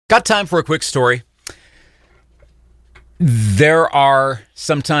Got time for a quick story. There are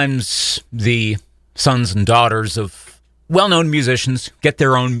sometimes the sons and daughters of well-known musicians get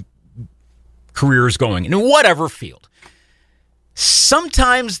their own careers going in whatever field.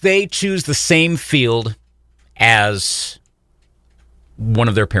 Sometimes they choose the same field as one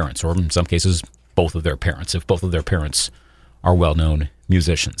of their parents, or in some cases, both of their parents, if both of their parents are well-known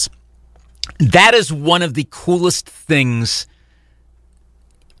musicians. That is one of the coolest things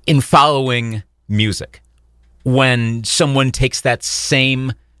in following music, when someone takes that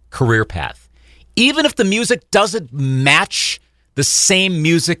same career path. Even if the music doesn't match the same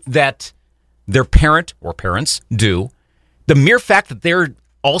music that their parent or parents do, the mere fact that they're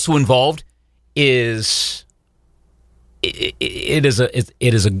also involved is it's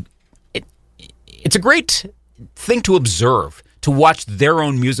a great thing to observe, to watch their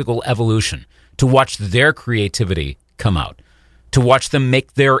own musical evolution, to watch their creativity come out, to watch them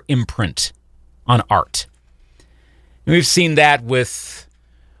make their imprint on art. And we've seen that with,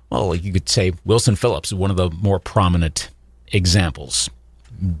 well, you could say Wilson Phillips is one of the more prominent examples.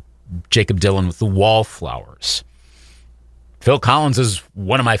 Jakob Dylan with the Wallflowers. Phil Collins is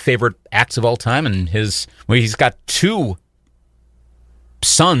one of my favorite acts of all time, and he's got two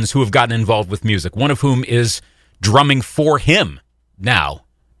sons who have gotten involved with music, one of whom is drumming for him now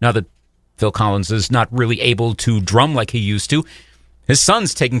that Phil Collins is not really able to drum like he used to. His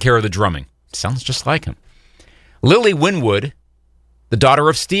son's taking care of the drumming. Sounds just like him. Lily Winwood, the daughter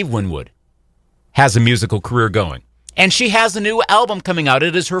of Steve Winwood, has a musical career going. And she has a new album coming out.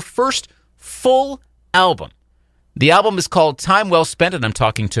 It is her first full album. The album is called Time Well Spent, and I'm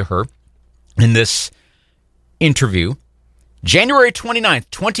talking to her in this interview. January 29th,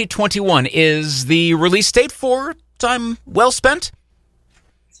 2021 is the release date for Time Well Spent.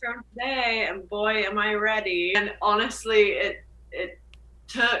 It's from today, and boy, am I ready. And honestly, it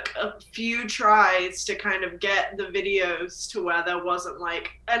took a few tries to kind of get the videos to where there wasn't like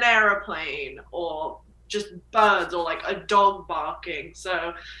an airplane or just birds or like a dog barking.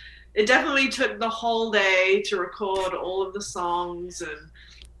 So it definitely took the whole day to record all of the songs, and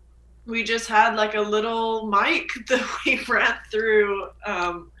we just had like a little mic that we ran through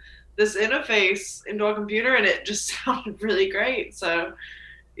this interface into our computer, and it just sounded really great. So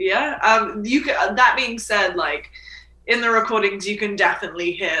yeah, that being said, like in the recordings, you can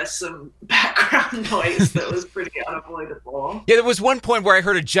definitely hear some background noise that was pretty unavoidable. Yeah, there was one point where I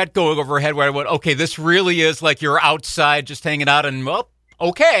heard a jet going overhead where I went, okay, this really is like you're outside just hanging out, and well,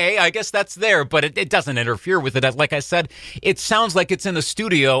 okay, I guess that's there, but it doesn't interfere with it. Like I said, it sounds like it's in a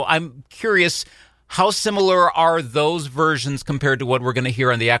studio. I'm curious, how similar are those versions compared to what we're going to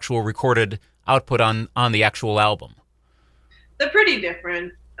hear on the actual recorded output on the actual album? They're pretty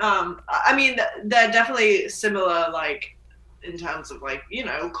different. I mean, they're definitely similar, like, in terms of, like, you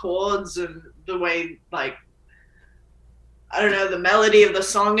know, chords and the way, like, I don't know, the melody of the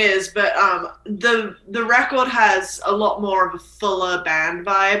song is, but the record has a lot more of a fuller band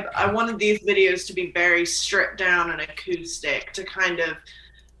vibe. I wanted these videos to be very stripped down and acoustic to kind of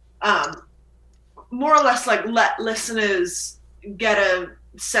more or less, like, let listeners get a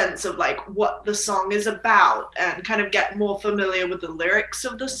sense of like what the song is about and kind of get more familiar with the lyrics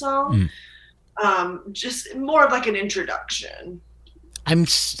of the song. Just more of like an introduction.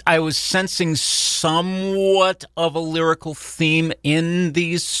 I was sensing somewhat of a lyrical theme in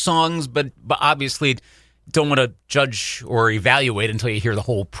these songs, but obviously don't want to judge or evaluate until you hear the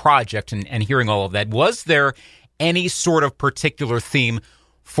whole project and hearing all of that. Was there any sort of particular theme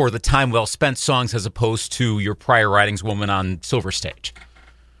for the Time Well Spent songs as opposed to your prior writings, Woman on Silver Stage?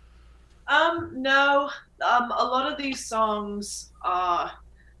 No. A lot of these songs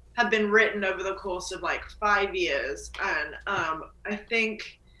have been written over the course of like 5 years, and I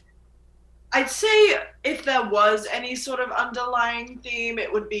think I'd say if there was any sort of underlying theme,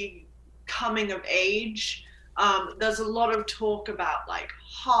 it would be coming of age. There's a lot of talk about like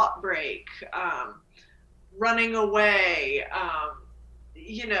heartbreak, running away,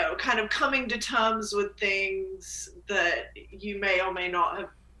 you know, kind of coming to terms with things that you may or may not have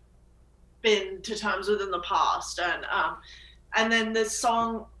been to terms with in the past. And then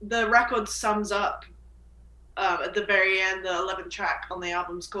the record sums up at the very end. The 11th track on the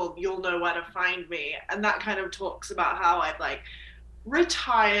album's called You'll Know Where to Find Me, and that kind of talks about how I've like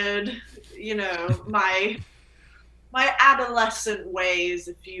retired, you know, my adolescent ways,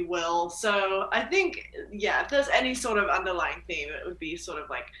 if you will. So I think, yeah, if there's any sort of underlying theme, it would be sort of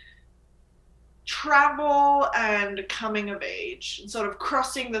like travel and coming of age, and sort of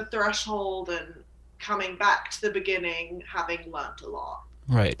crossing the threshold and coming back to the beginning, having learned a lot.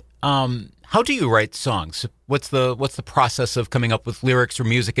 Right. How do you write songs? What's the process of coming up with lyrics or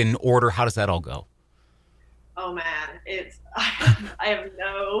music in order? How does that all go? Oh man, I have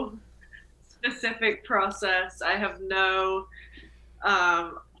no specific process. I have no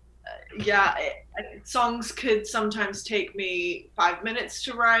songs could sometimes take me 5 minutes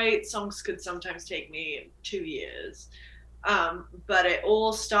to write. Songs could sometimes take me 2 years. But it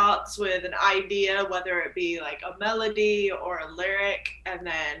all starts with an idea, whether it be like a melody or a lyric, and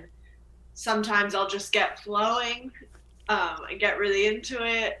then sometimes I'll just get flowing and get really into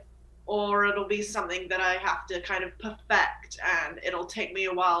it, or it'll be something that I have to kind of perfect, and it'll take me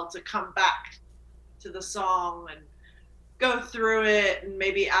a while to come back to the song and go through it and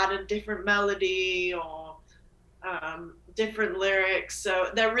maybe add a different melody or different lyrics.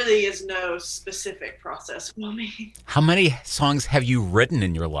 So there really is no specific process for me. How many songs have you written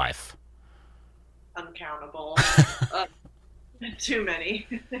in your life? Uncountable. Too many.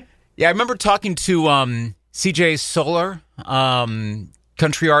 Yeah, I remember talking to CJ Solar,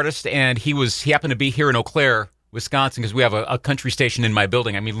 country artist, and he happened to be here in Eau Claire, Wisconsin, because we have a country station in my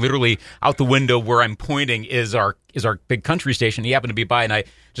building. I mean, literally out the window where I'm pointing is our big country station. He happened to be by, and I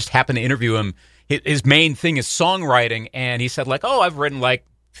just happened to interview him. His main thing is songwriting, and he said, like, oh, I've written like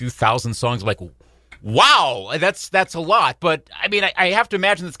a few thousand songs. I'm like, wow, that's a lot. But I mean, I have to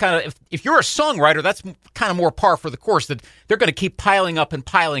imagine it's kind of, if you're a songwriter, that's kind of more par for the course, that they're going to keep piling up and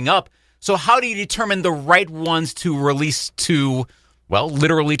piling up. So how do you determine the right ones to release to, well,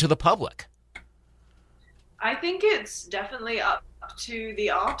 literally to the public? I think it's definitely up to the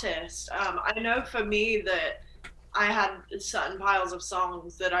artist. I know for me that I had certain piles of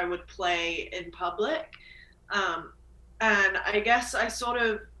songs that I would play in public. And I guess I sort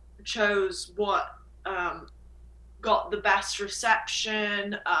of chose what got the best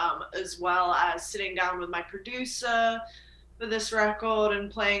reception, as well as sitting down with my producer for this record and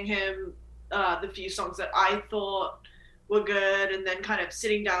playing him the few songs that I thought were good, and then kind of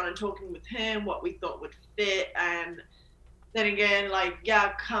sitting down and talking with him what we thought would fit, and then again, like,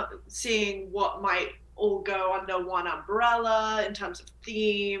 seeing what might all go under one umbrella in terms of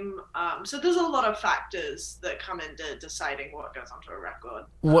theme. So there's a lot of factors that come into deciding what goes onto a record.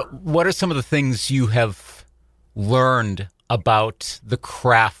 What are some of the things you have learned about the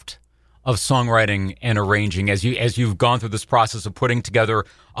craft of songwriting and arranging as you've gone through this process of putting together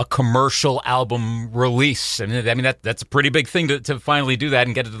a commercial album release? I mean that's a pretty big thing to finally do that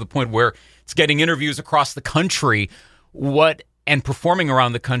and get it to the point where it's getting interviews across the country. And performing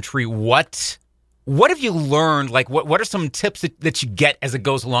around the country. What have you learned? Like, what are some tips that you get as it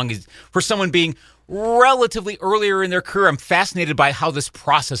goes along? For someone being relatively earlier in their career, I'm fascinated by how this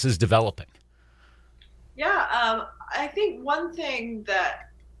process is developing. Yeah, I think one thing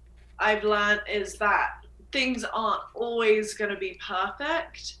that I've learned is that things aren't always going to be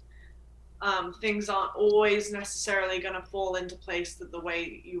perfect. Things aren't always necessarily going to fall into place the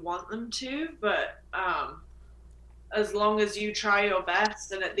way you want them to, but as long as you try your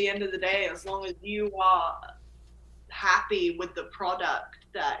best, and at the end of the day, as long as you are happy with the product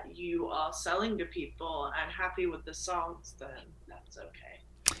that you are selling to people and happy with the songs, then that's okay.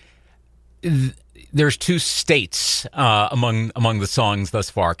 There's two states among the songs thus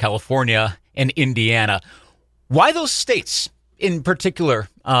far, California and Indiana. Why those states in particular?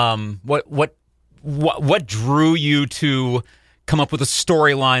 What drew you to come up with the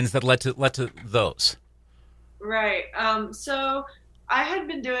storylines that led to those? Right. So I had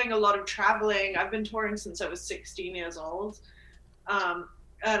been doing a lot of traveling. I've been touring since I was 16 years old. And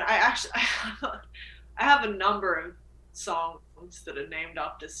I have a number of songs that are named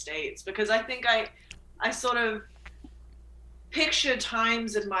after states, because I think I sort of picture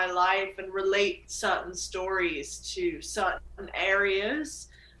times in my life and relate certain stories to certain areas,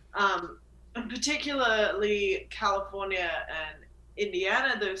 and particularly California and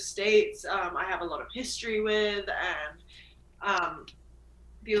Indiana, those states, I have a lot of history with, and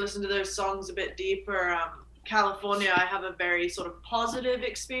if you listen to those songs a bit deeper, California I have a very sort of positive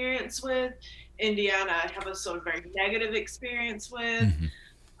experience with. Indiana I have a sort of very negative experience with.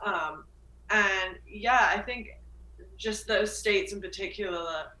 Mm-hmm. And yeah, I think just those states in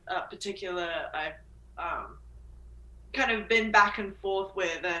particular I've kind of been back and forth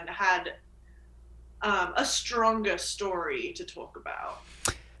with and had a stronger story to talk about.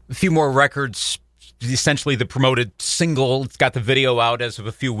 A few more records, essentially the promoted single. It's got the video out as of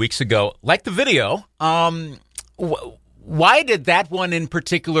a few weeks ago. Like the video, why did that one in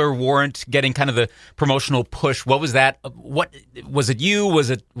particular warrant getting kind of the promotional push? What was that? What was it? You? Was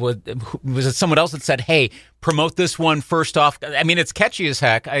it someone else that said, "Hey, promote this one first off"? I mean, it's catchy as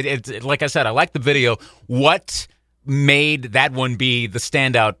heck. Like I said, I like the video. What made that one be the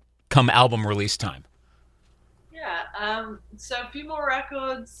standout come album release time? Yeah, so A Few More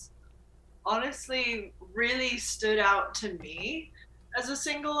Records honestly really stood out to me as a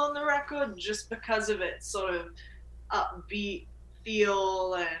single on the record just because of its sort of upbeat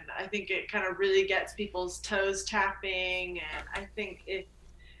feel, and I think it kind of really gets people's toes tapping, and I think if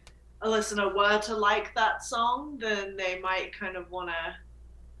a listener were to like that song, then they might kind of want to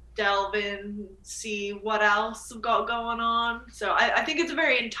delve in, see what else we've got going on. So I think it's a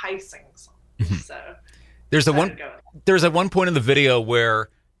very enticing song. So there's at one point in the video where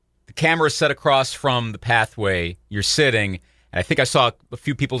the camera is set across from the pathway. You're sitting, and I think I saw a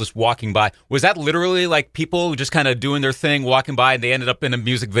few people just walking by. Was that literally like people just kind of doing their thing, walking by, and they ended up in a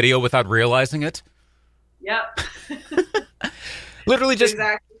music video without realizing it? Yep. Literally just...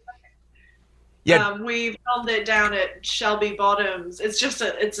 Exactly. Yeah. We filmed it down at Shelby Bottoms. It's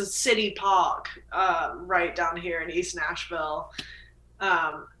a city park right down here in East Nashville.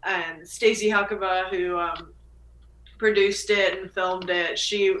 And Stacey Huckabee, who produced it and filmed it,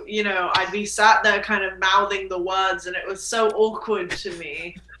 she, I'd be sat there kind of mouthing the words, and it was so awkward to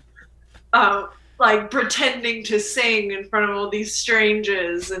me. Like pretending to sing in front of all these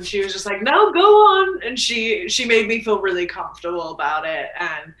strangers, and she was just like, no, go on. And she made me feel really comfortable about it.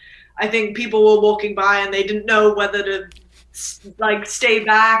 And I think people were walking by and they didn't know whether to like stay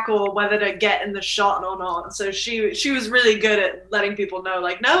back or whether to get in the shot or not. So she was really good at letting people know,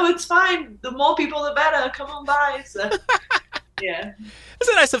 like, no, it's fine. The more people, the better. Come on by. So yeah, it's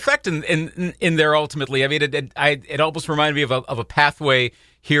a nice effect in there. Ultimately, I mean, it almost reminded me of a pathway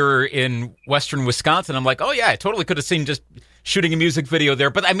here in western Wisconsin. I'm like, oh yeah, I totally could have seen just shooting a music video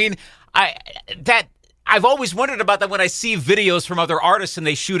there. But I mean, I've always wondered about that when I see videos from other artists and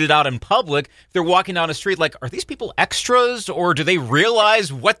they shoot it out in public. They're walking down a street, like, are these people extras, or do they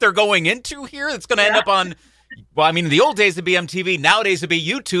realize what they're going into here? It's going to end up on, well, I mean, in the old days it'd be MTV, nowadays it'd be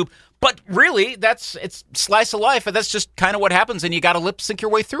YouTube. But really, it's slice of life, and that's just kind of what happens, and you got to lip sync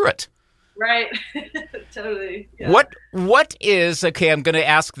your way through it. Right. Totally. Yeah. What is, okay, I'm going to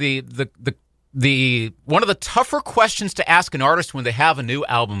ask the one of the tougher questions to ask an artist when they have a new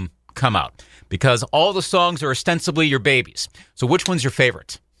album come out, because all the songs are ostensibly your babies. So which one's your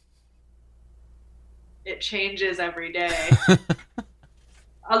favorite? It changes every day.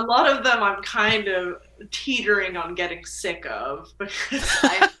 A lot of them I'm kind of teetering on getting sick of because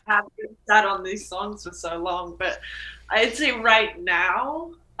I have been sat on these songs for so long. But I'd say right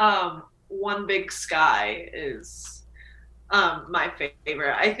now, One Big Sky is my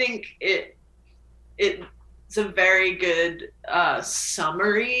favorite. I think it's a very good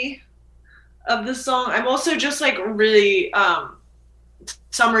summary of the song. I'm also just like really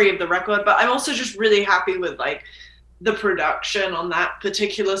summary of the record, but I'm also just really happy with like the production on that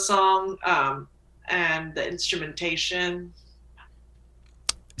particular song and the instrumentation.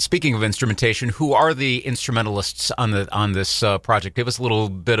 Speaking of instrumentation, who are the instrumentalists on this project? Give us a little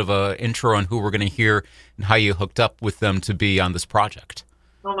bit of an intro on who we're going to hear and how you hooked up with them to be on this project.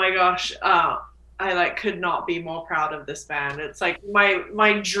 Oh my gosh, I could not be more proud of this band. It's like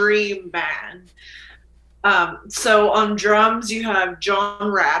my dream band. So on drums you have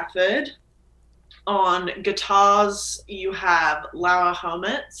John Radford. On guitars you have Laura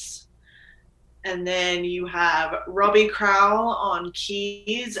Homitz. And then you have Robbie Crowell on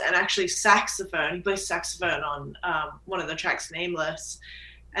keys and actually saxophone. He plays saxophone on one of the tracks, Nameless.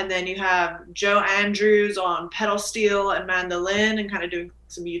 And then you have Joe Andrews on pedal steel and mandolin and kind of doing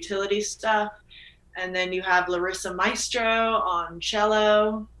some utility stuff. And then you have Larissa Maestro on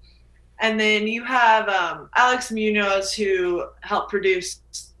cello. And then you have Alex Munoz, who helped produce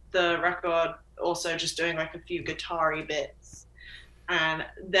the record, also just doing like a few guitar-y bits. And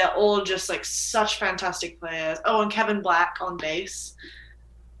they're all just like such fantastic players. Oh, and Kevin Black on bass.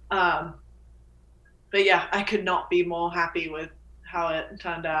 But yeah, I could not be more happy with how it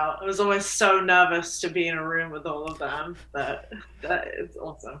turned out. I was always so nervous to be in a room with all of them, but that is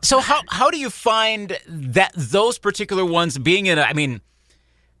awesome. So how do you find that those particular ones being in I mean,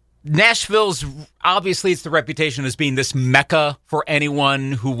 Nashville's, obviously it's the reputation as being this mecca for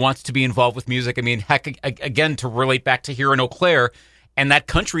anyone who wants to be involved with music. I mean, heck, again, to relate back to here in Eau Claire and that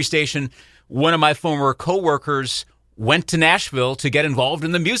country station, one of my former coworkers went to Nashville to get involved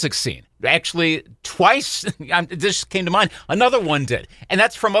in the music scene. Actually, twice, this came to mind, another one did. And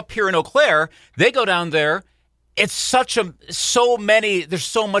that's from up here in Eau Claire. They go down there. It's there's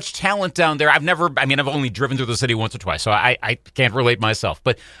so much talent down there. I've only driven through the city once or twice, so I can't relate myself.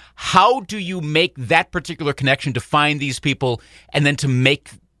 But how do you make that particular connection to find these people and then to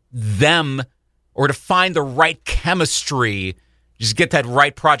make them, or to find the right chemistry, just get that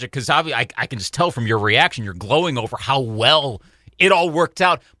right project? Because I can just tell from your reaction, you're glowing over how well it all worked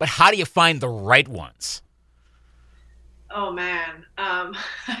out. But how do you find the right ones? Oh man, I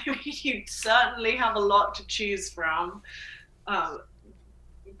mean, you certainly have a lot to choose from.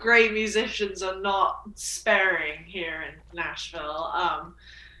 Great musicians are not sparing here in Nashville.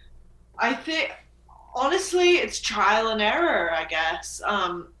 I think, honestly, it's trial and error, I guess.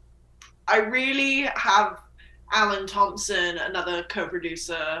 I really have Alan Thompson, another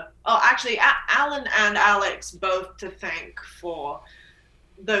co-producer. Oh, actually, Alan and Alex both to thank for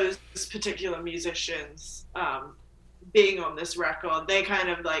those particular musicians being on this record. They kind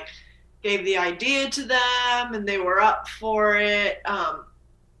of like gave the idea to them and they were up for it.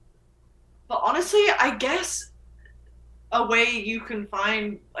 But honestly, I guess a way you can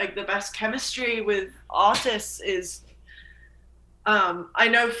find like the best chemistry with artists is, I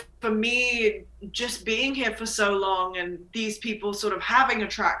know for me, just being here for so long and these people sort of having a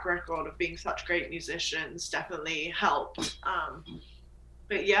track record of being such great musicians definitely helped.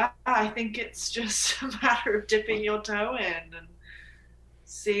 But yeah, I think it's just a matter of dipping your toe in and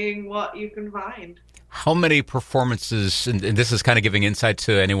seeing what you can find. How many performances, and this is kind of giving insight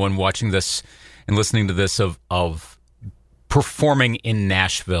to anyone watching this and listening to this, of performing in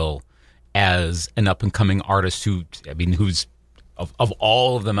Nashville as an up-and-coming artist who's of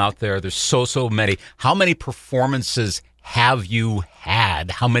all of them out there, there's so many. How many performances have you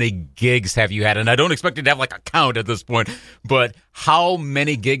had? How many gigs have you had? And I don't expect you to have like a count at this point, but how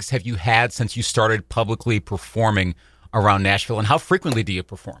many gigs have you had since you started publicly performing around Nashville? And how frequently do you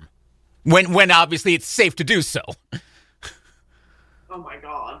perform? When obviously it's safe to do so. Oh my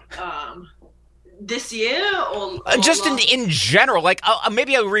God. This year or just in general, like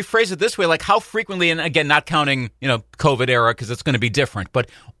maybe I'll rephrase it this way, like how frequently, and again, not counting, COVID era, because it's going to be different, but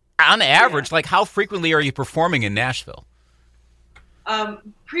on average, like how frequently are you performing in Nashville?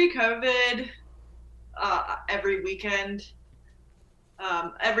 Pre-COVID, every weekend.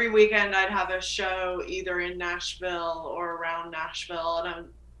 Every weekend I'd have a show either in Nashville or around Nashville, and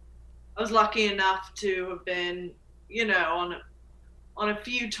I was lucky enough to have been, on a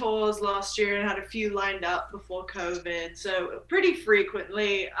few tours last year and had a few lined up before COVID. So pretty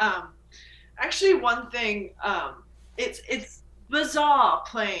frequently. Actually, one thing, it's bizarre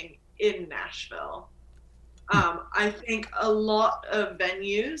playing in Nashville. I think a lot of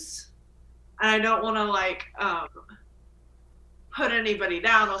venues, and I don't want to put anybody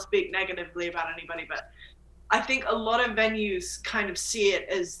down or speak negatively about anybody, but I think a lot of venues kind of see it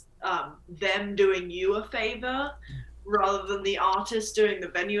as them doing you a favor rather than the artist doing the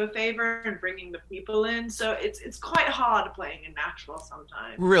venue a favor and bringing the people in. So it's quite hard playing in Nashville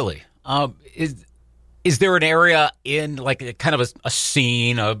sometimes. Really? Is there an area in like kind of a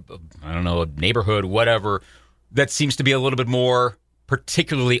scene, I don't know, a neighborhood, whatever, that seems to be a little bit more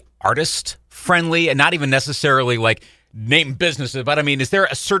particularly artist friendly, and not even necessarily like name businesses, but I mean, is there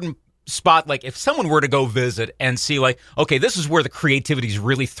a certain spot, like if someone were to go visit and see like, okay, this is where the creativity is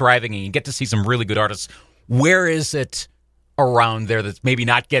really thriving and you get to see some really good artists, where is it around there that's maybe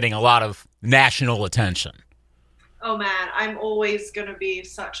not getting a lot of national attention? Oh man, I'm always going to be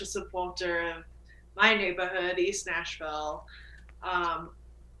such a supporter of my neighborhood, East Nashville.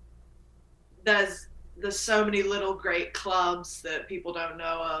 There's so many little great clubs that people don't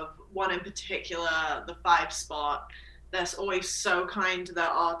know of. One in particular, the 5 Spot, that's always so kind to their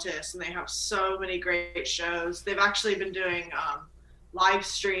artists, and they have so many great shows. They've actually been doing live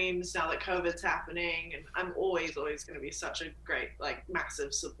streams now that COVID's happening, and I'm always going to be such a great,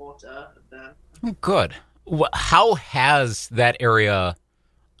 massive supporter of them. Good. How has that area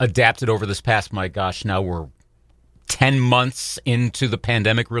adapted over this past, my gosh, now we're 10 months into the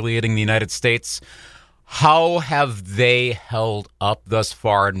pandemic really hitting the United States. How have they held up thus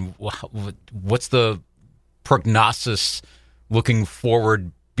far, and what's the prognosis looking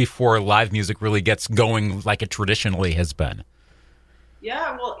forward before live music really gets going like it traditionally has been?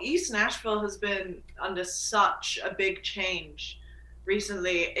 Yeah, well, East Nashville has been under such a big change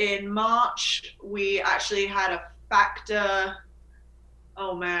recently. In March, we actually had a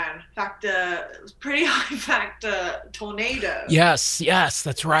pretty high factor tornado. Yes,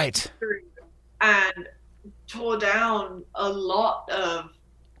 that's right. And tore down a lot of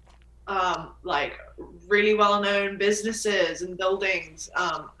really well-known businesses and buildings.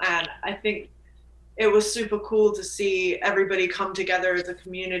 And I think it was super cool to see everybody come together as a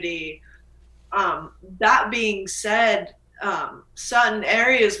community. That being said, certain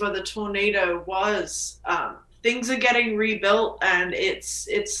areas where the tornado was, things are getting rebuilt, and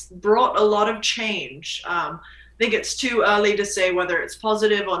it's brought a lot of change. I think it's too early to say whether it's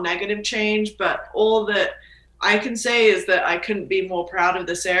positive or negative change, but all that I can say is that I couldn't be more proud of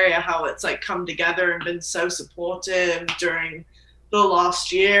this area, how it's come together and been so supportive during the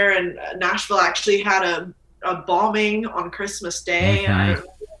last year, and Nashville actually had a bombing on Christmas Day. I know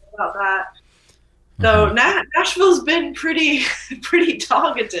about that. So Nashville's been pretty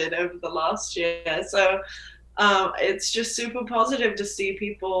targeted over the last year. So it's just super positive to see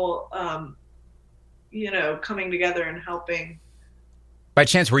people, coming together and helping. By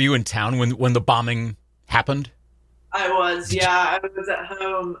chance, were you in town when the bombing happened? I was, yeah. I was at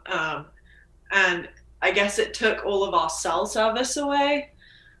home, and I guess it took all of our cell service away.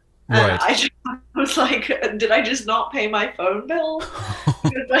 And Right. I was like, did I just not pay my phone bill?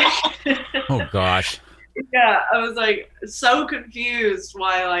 Oh, gosh. Yeah, I was like so confused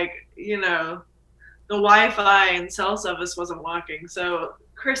why, the Wi-Fi and cell service wasn't working. So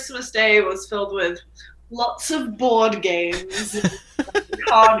Christmas Day was filled with lots of board games, and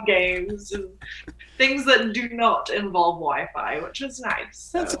card games, and things that do not involve Wi-Fi, which is nice.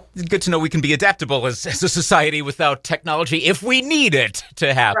 So. It's good to know we can be adaptable as a society without technology if we need it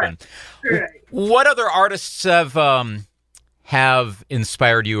to happen. Right. What other artists have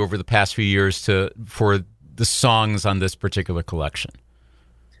inspired you over the past few years for the songs on this particular collection?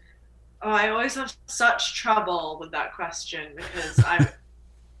 Oh, I always have such trouble with that question because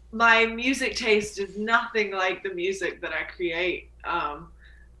my music taste is nothing like the music that I create. I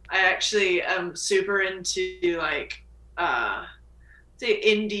actually am super into say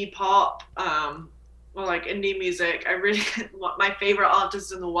indie pop, or like indie music. My favorite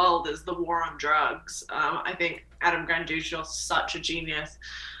artist in the world is The War on Drugs. I think Adam Grant is such a genius.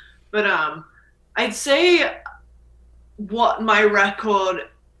 But I'd say what my record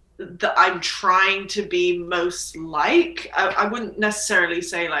that I'm trying to be most like, I wouldn't necessarily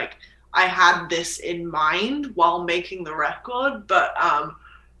say like I had this in mind while making the record, but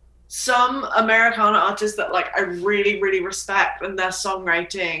some Americana artists that like I really, really respect and their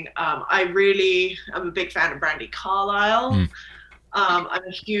songwriting. I'm a big fan of Brandi Carlile. I'm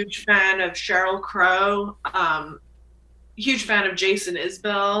a huge fan of Sheryl Crow. Huge fan of Jason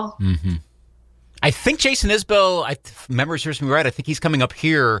Isbell. Mm-hmm. I think Jason Isbell, if memory serves me right, I think he's coming up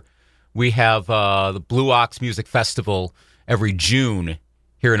here. We have the Blue Ox Music Festival every June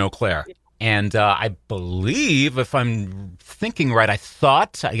here in Eau Claire. Yeah. And I believe, if I'm thinking right, I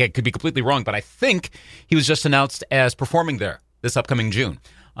could be completely wrong, but I think he was just announced as performing there this upcoming June,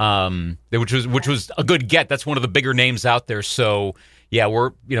 which was a good get. That's one of the bigger names out there. So, yeah,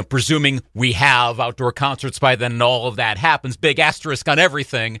 we're presuming we have outdoor concerts by then and all of that happens. Big asterisk on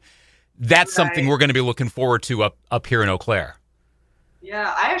everything. That's right. Something we're going to be looking forward to up here in Eau Claire.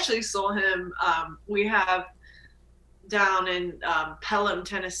 Yeah, I actually saw him. We have down in Pelham,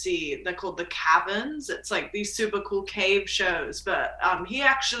 Tennessee, they're called the Caverns. It's like these super cool cave shows. But he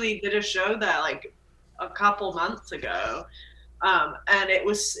actually did a show there like a couple months ago. And it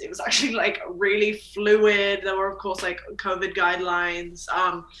was actually like really fluid. There were of course like COVID guidelines,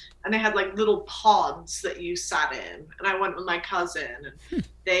 and they had like little pods that you sat in. And I went with my cousin, and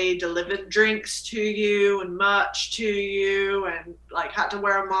they delivered drinks to you and merch to you, and like had to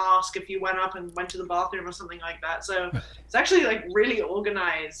wear a mask if you went up and went to the bathroom or something like that. So it's actually like really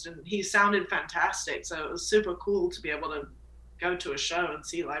organized, and he sounded fantastic. So it was super cool to be able to go to a show and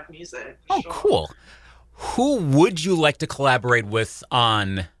see live music. Oh, sure. Cool. Who would you like to collaborate with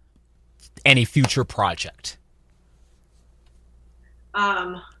on any future project?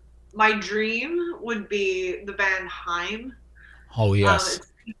 My dream would be the band Haim. Oh, yes.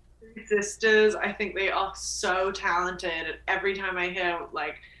 It's sisters. I think they are so talented. And every time I hear,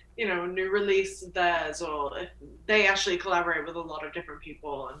 new release of theirs, or they actually collaborate with a lot of different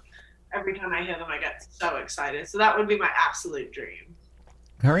people. And every time I hear them, I get so excited. So that would be my absolute dream.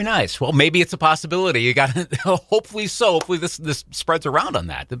 Very nice. Well, maybe it's a possibility. You got to hopefully so. Hopefully this spreads around on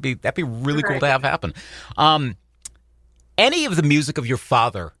that. That'd be really cool to have happen. Any of the music of your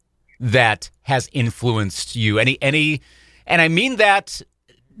father that has influenced you? Any, and I mean that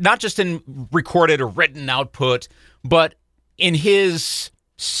not just in recorded or written output, but in his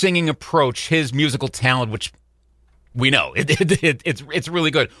singing approach, his musical talent, which we know it's really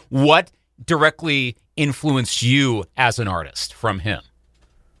good. What directly influenced you as an artist from him?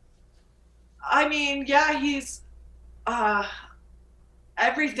 I mean, yeah, he's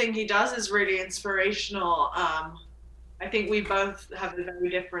everything he does is really inspirational. I think we both have a very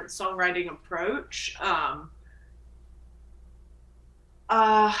different songwriting approach.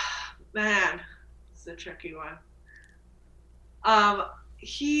 Man, it's a tricky one.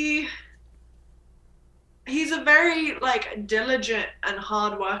 He's a very diligent and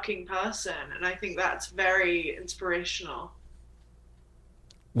hardworking person, and I think that's very inspirational.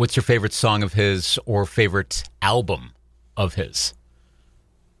 What's your favorite song of his or favorite album of his?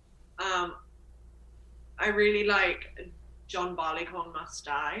 I really like John Barleycorn Must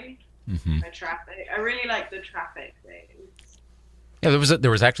Die Mm-hmm. by Traffic. I really like the Traffic thing. Yeah,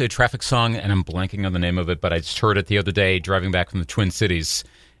 there was actually a Traffic song, and I'm blanking on the name of it, but I just heard it the other day driving back from the Twin Cities,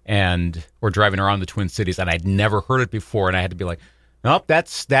 or driving around the Twin Cities, and I'd never heard it before, and I had to be like, nope,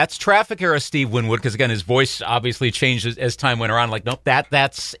 that's Traffic era Steve Winwood, because again, his voice obviously changed as time went around. Like, nope,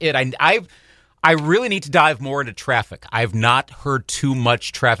 that's it. I really need to dive more into Traffic. I've not heard too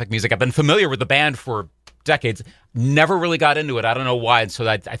much Traffic music. I've been familiar with the band for decades, never really got into it. I don't know why, and so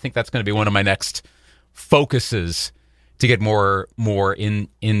I think that's going to be one of my next focuses, to get more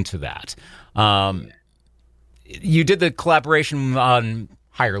into that. You did the collaboration on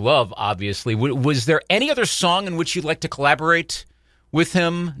Higher Love, obviously. Was there any other song in which you'd like to collaborate with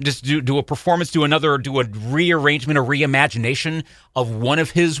him? Just do a performance, do a rearrangement, a reimagination of one of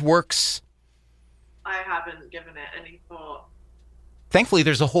his works? I haven't given it any thought. Thankfully,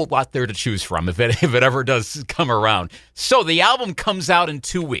 there's a whole lot there to choose from if it ever does come around. So the album comes out in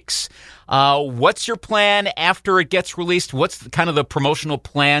 2 weeks. What's your plan after it gets released? What's kind of the promotional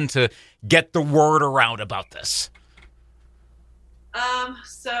plan to get the word around about this?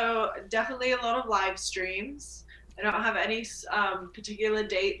 So definitely a lot of live streams. I don't have any particular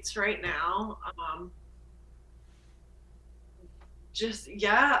dates right now.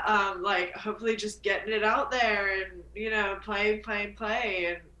 Hopefully just getting it out there and, play.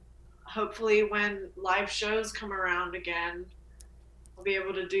 And hopefully when live shows come around again, I'll be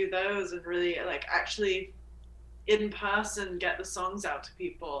able to do those and really, actually in person get the songs out to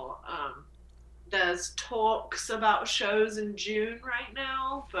people. There's talks about shows in June right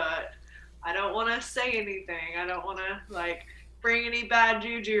now, but I don't want to say anything. I don't want to, bring any bad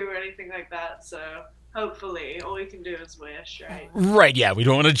juju or anything like that, so... Hopefully, all we can do is wish, right? Right, yeah. We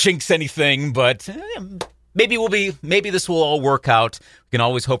don't want to jinx anything, but maybe this will all work out. We can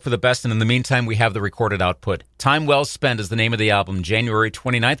always hope for the best, and in the meantime, we have the recorded output. Time Well Spent is the name of the album. January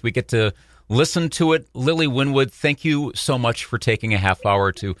 29th, we get to listen to it. Lily Winwood, thank you so much for taking a half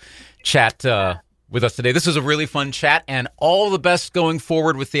hour to chat with us today. This was a really fun chat, and all the best going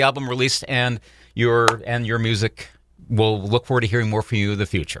forward with the album release and your music. We'll look forward to hearing more from you in the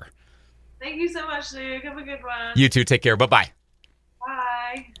future. Thank you so much, Luke. Have a good one. You too. Take care. Bye-bye.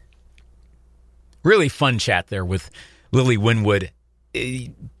 Bye. Really fun chat there with Lily Winwood.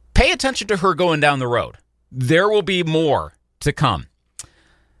 Pay attention to her going down the road. There will be more to come.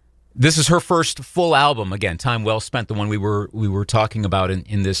 This is her first full album. Again, Time Well Spent, the one we were talking about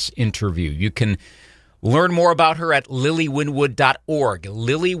in this interview. You can learn more about her at lilywinwood.org.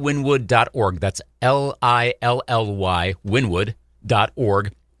 lilywinwood.org. That's Lilly,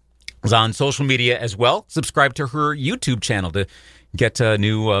 Winwood.org. Is on social media as well. Subscribe to her YouTube channel to get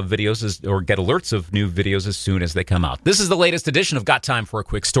new videos or get alerts of new videos as soon as they come out. This is the latest edition of Got Time for a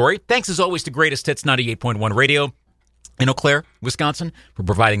Quick Story. Thanks as always to Greatest Hits 98.1 Radio in Eau Claire, Wisconsin, for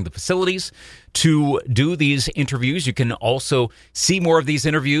providing the facilities to do these interviews. You can also see more of these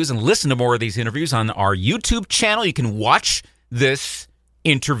interviews and listen to more of these interviews on our YouTube channel. You can watch this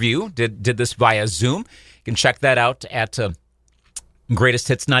interview. Did this via Zoom. You can check that out at Greatest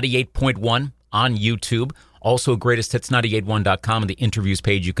Hits 98.1 on YouTube. Also, greatesthits981.com and the interviews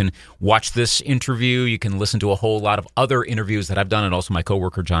page. You can watch this interview. You can listen to a whole lot of other interviews that I've done and also my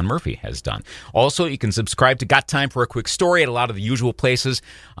coworker John Murphy has done. Also, you can subscribe to Got Time for a Quick Story at a lot of the usual places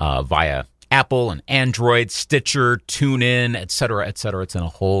via Apple and Android, Stitcher, TuneIn, etc., etc. It's in a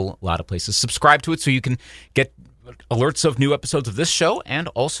whole lot of places. Subscribe to it so you can get alerts of new episodes of this show, and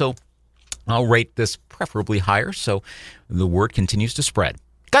also I'll rate this preferably higher so the word continues to spread.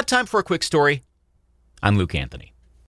 Got Time for a Quick Story. I'm Luke Anthony.